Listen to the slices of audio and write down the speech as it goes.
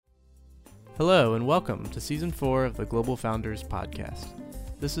Hello and welcome to Season 4 of the Global Founders Podcast.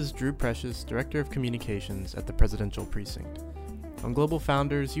 This is Drew Precious, Director of Communications at the Presidential Precinct. On Global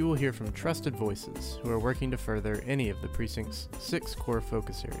Founders, you will hear from trusted voices who are working to further any of the Precinct's 6 core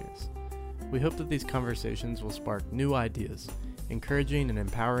focus areas. We hope that these conversations will spark new ideas, encouraging and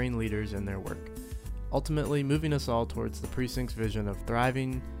empowering leaders in their work, ultimately moving us all towards the Precinct's vision of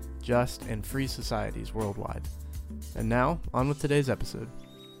thriving, just, and free societies worldwide. And now, on with today's episode.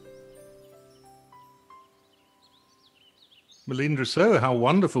 Melene Rossouw, how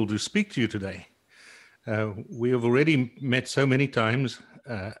wonderful to speak to you today. We have already met so many times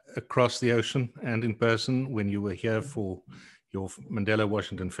across the ocean and in person when you were here for your Mandela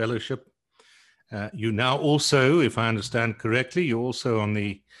Washington Fellowship. You now also, if I understand correctly, you're also on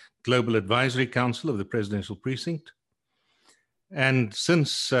the Global Advisory Council of the Presidential Precinct. And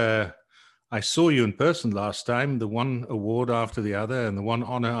since I saw you in person last time, the one award after the other and the one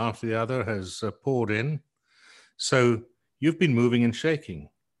honor after the other has poured in. So you've been moving and shaking,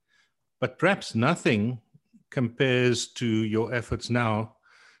 but perhaps nothing compares to your efforts now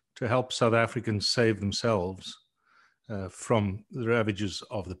to help South Africans save themselves from the ravages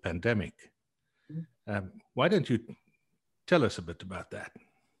of the pandemic. Why don't you tell us a bit about that?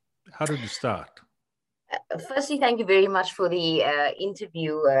 How did you start? Firstly, thank you very much for the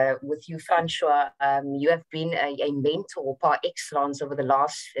interview with you, Francois. You have been a mentor par excellence over the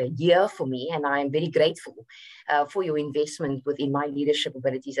last year for me, and I am very grateful for your investment within my leadership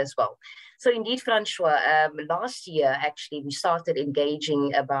abilities as well. So indeed, Francois, last year, actually, we started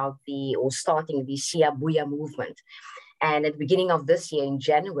engaging starting the Siyabuya movement. And at the beginning of this year, in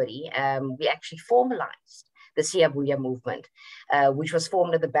January, we actually formalized the Siyabuya movement, which was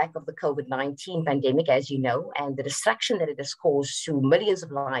formed at the back of the COVID-19 pandemic, as you know, and the destruction that it has caused to millions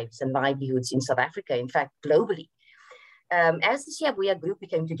of lives and livelihoods in South Africa, in fact, globally. As the Siyabuya group we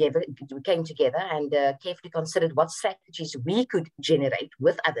came together and carefully considered what strategies we could generate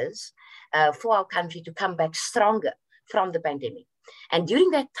with others for our country to come back stronger from the pandemic. And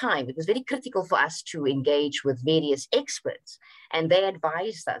during that time, it was very critical for us to engage with various experts. And they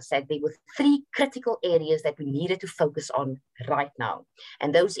advised us that there were 3 critical areas that we needed to focus on right now.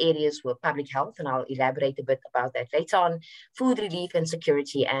 And those areas were public health, and I'll elaborate a bit about that later on, food relief and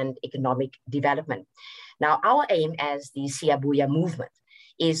security, and economic development. Now, our aim as the Siyabuya movement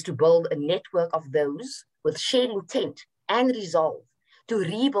is to build a network of those with shared intent and resolve to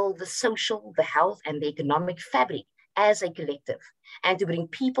rebuild the social, the health, and the economic fabric as a collective, and to bring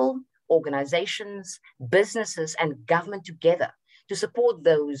people, organizations, businesses, and government together to support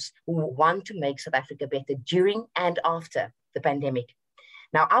those who want to make South Africa better during and after the pandemic.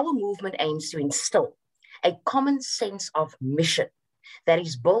 Now, our movement aims to instill a common sense of mission that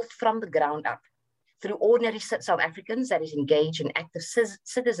is built from the ground up through ordinary South Africans that is engaged in active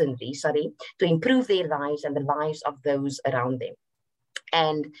citizenry, to improve their lives and the lives of those around them.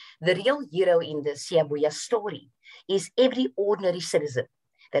 And the real hero in the Siyabuya story is every ordinary citizen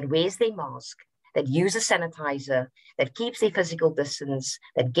that wears their mask, that uses sanitizer, that keeps their physical distance,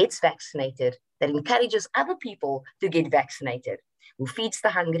 that gets vaccinated, that encourages other people to get vaccinated, who feeds the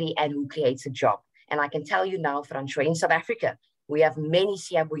hungry, and who creates a job. And I can tell you now, Francois, in South Africa, we have many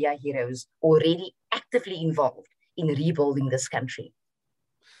Siyabuya heroes already actively involved in rebuilding this country.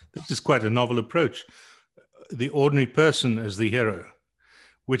 This is quite a novel approach. The ordinary person as the hero,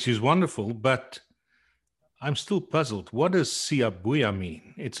 which is wonderful, but I'm still puzzled. What does Siyabuya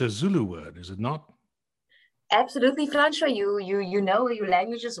mean? It's a Zulu word, is it not? Absolutely, Francois. You know your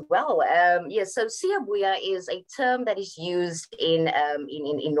language as well. Yes, so Siyabuya is a term that is used in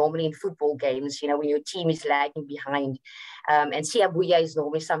normally in football games. You know, when your team is lagging behind, and Siyabuya is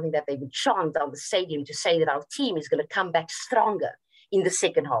normally something that they would chant on the stadium to say that our team is going to come back stronger in the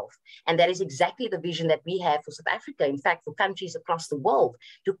second half. And that is exactly the vision that we have for South Africa, in fact, for countries across the world,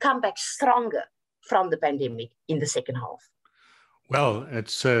 to come back stronger from the pandemic in the second half. Well,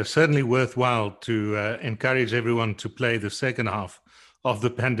 it's certainly worthwhile to encourage everyone to play the second half of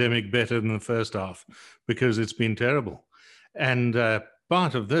the pandemic better than the first half, because it's been terrible. And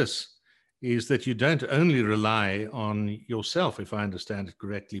part of this is that you don't only rely on yourself, if I understand it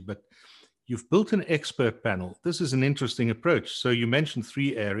correctly, but you've built an expert panel. This is an interesting approach. So you mentioned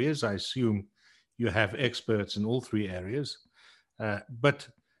 3 areas. I assume you have experts in all 3 areas. But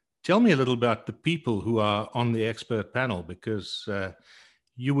tell me a little about the people who are on the expert panel, because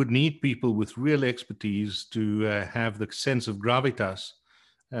you would need people with real expertise to have the sense of gravitas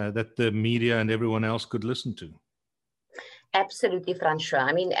that the media and everyone else could listen to. Absolutely, Francois.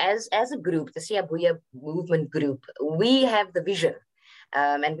 I mean, as a group, the Siyabuya movement group, we have the vision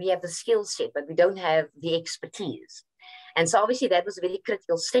and we have the skill set, but we don't have the expertise. And so obviously that was a very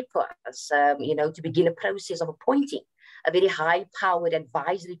critical step for us, to begin a process of appointing a very high-powered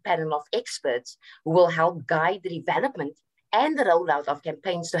advisory panel of experts who will help guide the development and the rollout of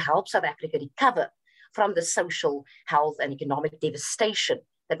campaigns to help South Africa recover from the social, health, and economic devastation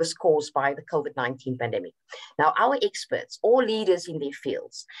that was caused by the COVID-19 pandemic. Now, our experts, all leaders in their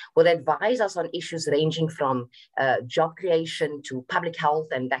fields, will advise us on issues ranging from job creation to public health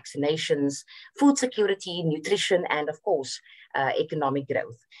and vaccinations, food security, nutrition, and of course, economic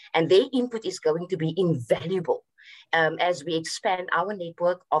growth. And their input is going to be invaluable as we expand our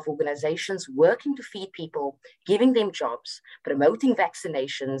network of organizations working to feed people, giving them jobs, promoting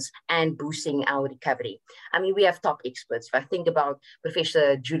vaccinations, and boosting our recovery. I mean, we have top experts. If I think about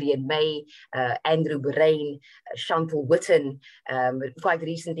Professor Julian May, Andrew Borain, Chantal Witten, quite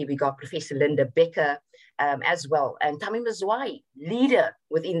recently we got Professor Linda Becker as well, and Tami Mazwai, leader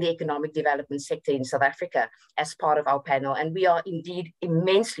within the economic development sector in South Africa, as part of our panel. And we are indeed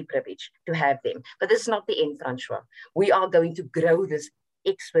immensely privileged to have them. But this is not the end, Francois. We are going to grow this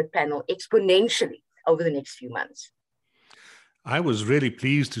expert panel exponentially over the next few months. I was really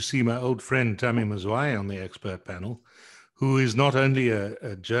pleased to see my old friend Tami Mazwai on the expert panel, who is not only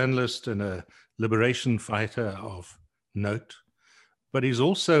a journalist and a liberation fighter of note, but he's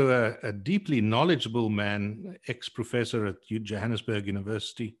also a deeply knowledgeable man, ex-professor at Johannesburg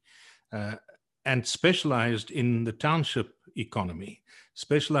University, and specialized in the township economy,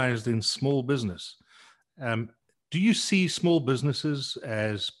 specialized in small business. Do you see small businesses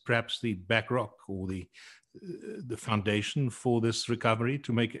as perhaps the bedrock or the foundation for this recovery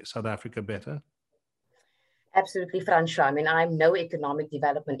to make South Africa better? Absolutely, Francois. I mean, I'm no economic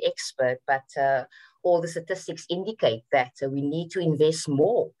development expert, but all the statistics indicate that we need to invest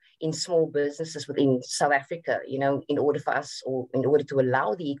more in small businesses within South Africa, in order for us, or in order to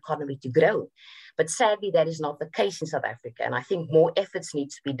allow the economy to grow. But sadly, that is not the case in South Africa. And I think more efforts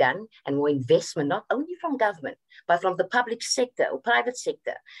need to be done and more investment, not only from government, but from the public sector or private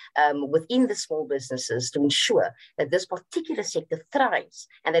sector within the small businesses, to ensure that this particular sector thrives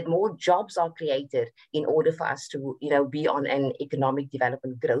and that more jobs are created in order for us to, be on an economic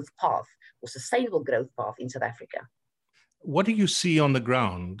development growth path or sustainable growth path in South Africa. What do you see on the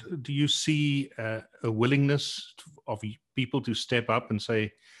ground? Do you see a willingness of people to step up and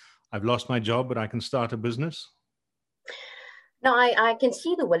say, I've lost my job, but I can start a business? No, I can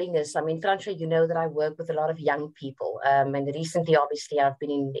see the willingness. I mean, Francois, you know that I work with a lot of young people. And recently, obviously, I've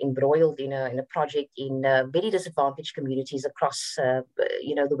been embroiled in a project in very disadvantaged communities across,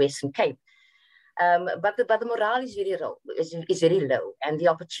 the Western Cape. But the morale is very low, and the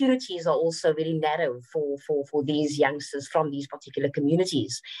opportunities are also very narrow for these youngsters from these particular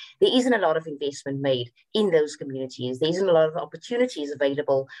communities. There isn't a lot of investment made in those communities. There isn't a lot of opportunities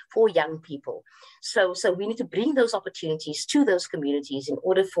available for young people. So we need to bring those opportunities to those communities in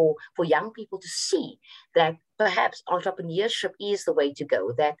order for young people to see that perhaps entrepreneurship is the way to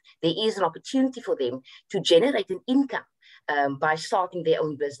go, that there is an opportunity for them to generate an income by starting their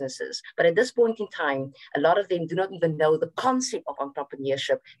own businesses. But at this point in time, a lot of them do not even know the concept of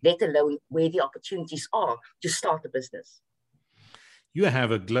entrepreneurship, let alone where the opportunities are to start a business. You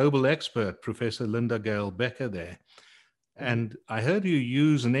have a global expert, Professor Linda Gale Becker, there. And I heard you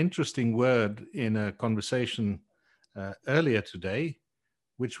use an interesting word in a conversation earlier today,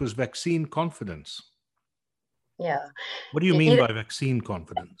 which was vaccine confidence. Yeah. What do you mean by vaccine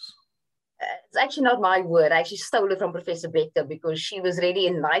confidence? It's actually not my word. I actually stole it from Professor Becker, because she was really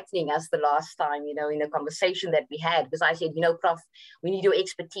enlightening us the last time, in a conversation that we had. Because I said, Prof, we need your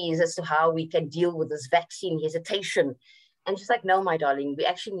expertise as to how we can deal with this vaccine hesitation. And she's like, no, my darling, we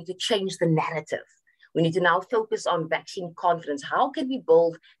actually need to change the narrative. We need to now focus on vaccine confidence. How can we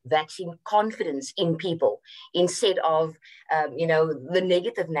build vaccine confidence in people instead of, the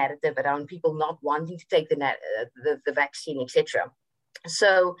negative narrative around people not wanting to take the vaccine, etc.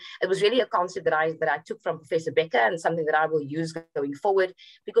 So it was really a concept that I took from Professor Becker, and something that I will use going forward,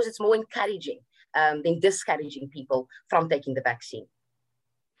 because it's more encouraging than discouraging people from taking the vaccine.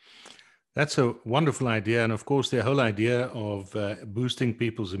 That's a wonderful idea. And of course, the whole idea of boosting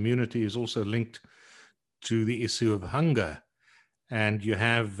people's immunity is also linked to the issue of hunger. And you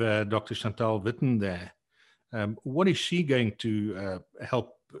have Dr. Chantal Witten there. What is she going to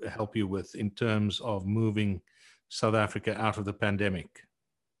help you with in terms of moving South Africa out of the pandemic?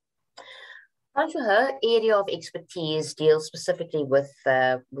 Her area of expertise deals specifically with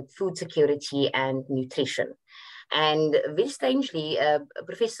food security and nutrition. And very strangely,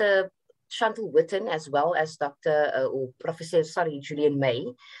 Professor Chantal Witten, as well as Professor Julian May,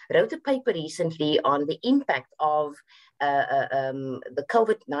 wrote a paper recently on the impact of the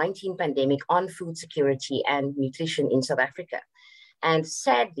COVID-19 pandemic on food security and nutrition in South Africa. And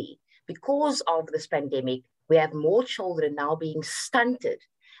sadly, because of this pandemic, we have more children now being stunted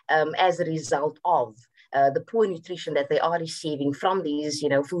as a result of the poor nutrition that they are receiving from these,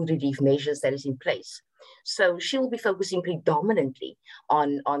 food relief measures that is in place. So she will be focusing predominantly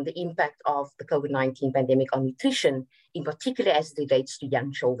on the impact of the COVID-19 pandemic on nutrition, in particular as it relates to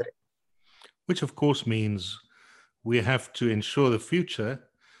young children. Which of course means we have to ensure the future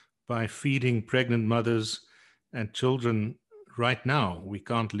by feeding pregnant mothers and children right now. We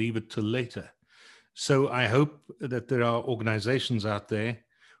can't leave it till later. So I hope that there are organizations out there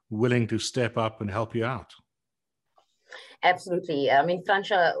willing to step up and help you out. Absolutely. I mean,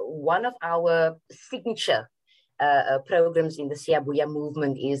 Francois, one of our signature programs in the Siyabuya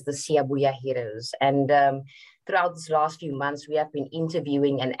movement is the Siyabuya Heroes. And throughout these last few months, we have been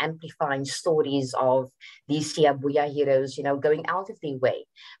interviewing and amplifying stories of these Siyabuya heroes, going out of their way.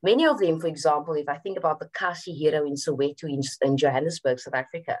 Many of them, for example, if I think about the Kasi hero in Soweto in Johannesburg, South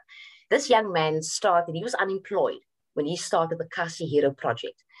Africa, this young man he was unemployed when he started the Kasi Hero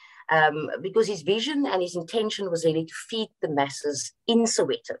project. Because his vision and his intention was really to feed the masses in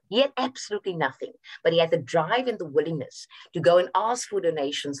Soweto. He had absolutely nothing, but he had the drive and the willingness to go and ask for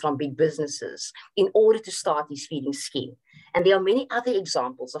donations from big businesses in order to start his feeding scheme. And there are many other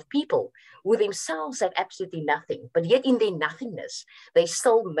examples of people who themselves have absolutely nothing, but yet in their nothingness, they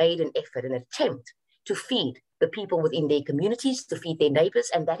still made an effort, an attempt to feed the people within their communities, to feed their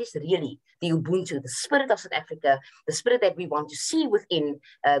neighbors. And that is really the Ubuntu, the spirit of South Africa, the spirit that we want to see within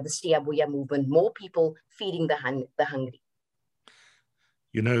the Siyabuya movement, more people feeding the hungry.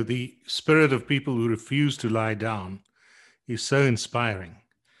 The spirit of people who refuse to lie down is so inspiring.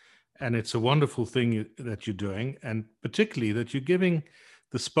 And it's a wonderful thing that you're doing, and particularly that you're giving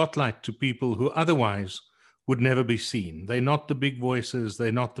the spotlight to people who otherwise would never be seen. They're not the big voices,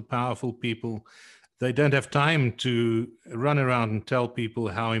 they're not the powerful people. They don't have time to run around and tell people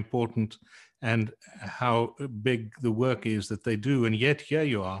how important and how big the work is that they do. And yet here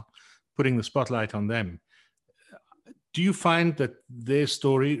you are putting the spotlight on them. Do you find that their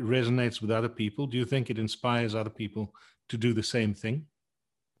story resonates with other people? Do you think it inspires other people to do the same thing?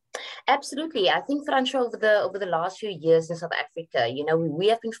 Absolutely. I think, Francois, over the last few years in South Africa, we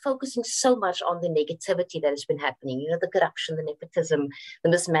have been focusing so much on the negativity that has been happening, the corruption, the nepotism, the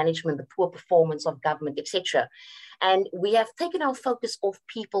mismanagement, the poor performance of government, etc. And we have taken our focus off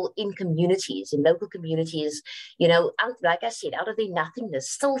people in communities, in local communities, like I said, out of their nothingness,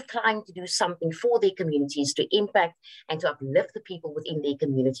 still trying to do something for their communities to impact and to uplift the people within their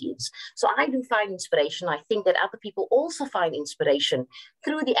communities. So I do find inspiration. I think that other people also find inspiration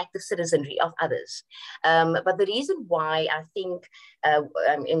through the active citizenry of others. But the reason why I think,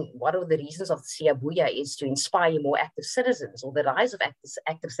 one of the reasons of Siyabuya is to inspire more active citizens, or the rise of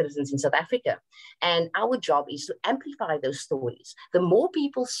active citizens in South Africa. And our job is to amplify those stories. The more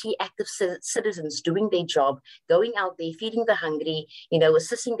people see active citizens doing their job, going out there, feeding the hungry,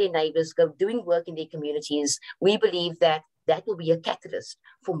 assisting their neighbors, doing work in their communities, we believe that that will be a catalyst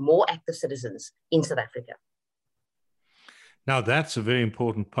for more active citizens in South Africa. Now, that's a very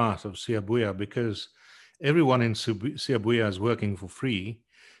important part of Siyabuya, because everyone in Siyabuya is working for free.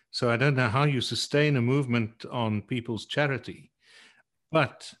 So I don't know how you sustain a movement on people's charity.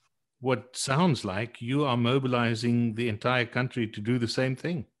 But what sounds like you are mobilizing the entire country to do the same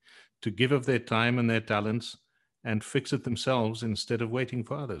thing, to give of their time and their talents and fix it themselves instead of waiting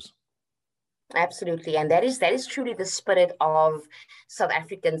for others. Absolutely. And that is truly the spirit of South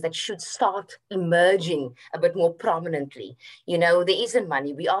Africans that should start emerging a bit more prominently. There isn't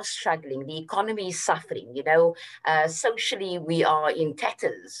money. We are struggling. The economy is suffering. Socially, we are in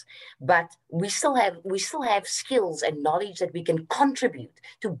tatters, but we still have skills and knowledge that we can contribute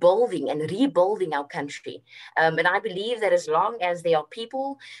to building and rebuilding our country. And I believe that as long as there are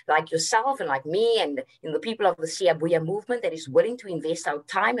people like yourself and like me and the people of the Siyabuya movement that is willing to invest our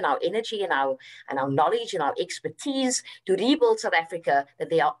time and our energy and our knowledge and our expertise to rebuild South Africa, that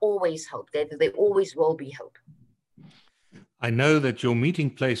there are always hope, that there always will be hope. I know that your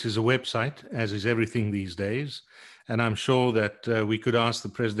meeting place is a website, as is everything these days. And I'm sure that we could ask the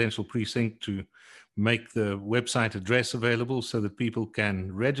Presidential Precinct to make the website address available so that people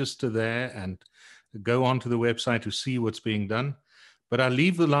can register there and go onto the website to see what's being done. But I'll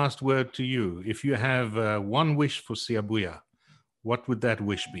leave the last word to you. If you have one wish for Siyabuya, what would that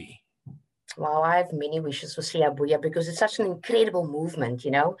wish be? Well, I have many wishes for Siyabuya because it's such an incredible movement,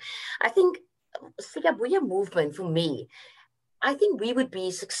 I think Siyabuya movement for me I think we would be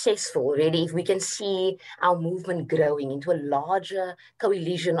successful, really, if we can see our movement growing into a larger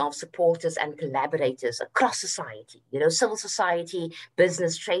coalition of supporters and collaborators across society, civil society,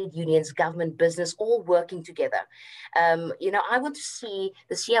 business, trade unions, government, business, all working together. I want to see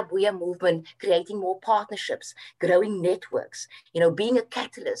the Siyabuya movement creating more partnerships, growing networks, being a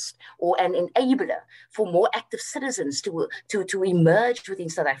catalyst or an enabler for more active citizens to emerge within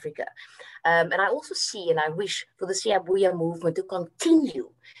South Africa. And I also see and I wish for the Siyabuya movement to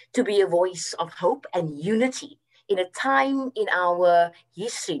continue to be a voice of hope and unity in a time in our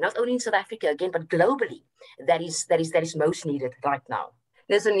history, not only in South Africa again, but globally, that is most needed right now.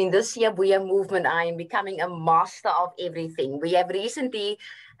 Listen, in this Siyabuya movement, I am becoming a master of everything. We have recently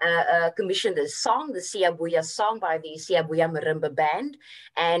commissioned a song, the Siyabuya song by the Siyabuya Marimba Band.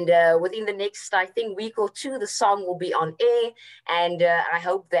 And within the next, I think, week or two, the song will be on air. And I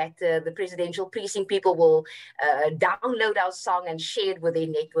hope that the Presidential Precinct people will download our song and share it with their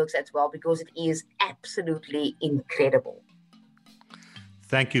networks as well, because it is absolutely incredible.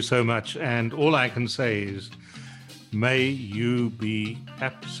 Thank you so much. And all I can say is, may you be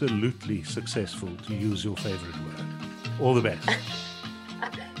absolutely successful, to use your favorite word. All the best.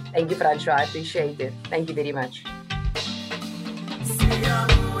 Thank you, Francois. I appreciate it. Thank you very much.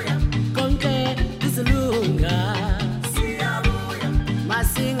 Siyabuya,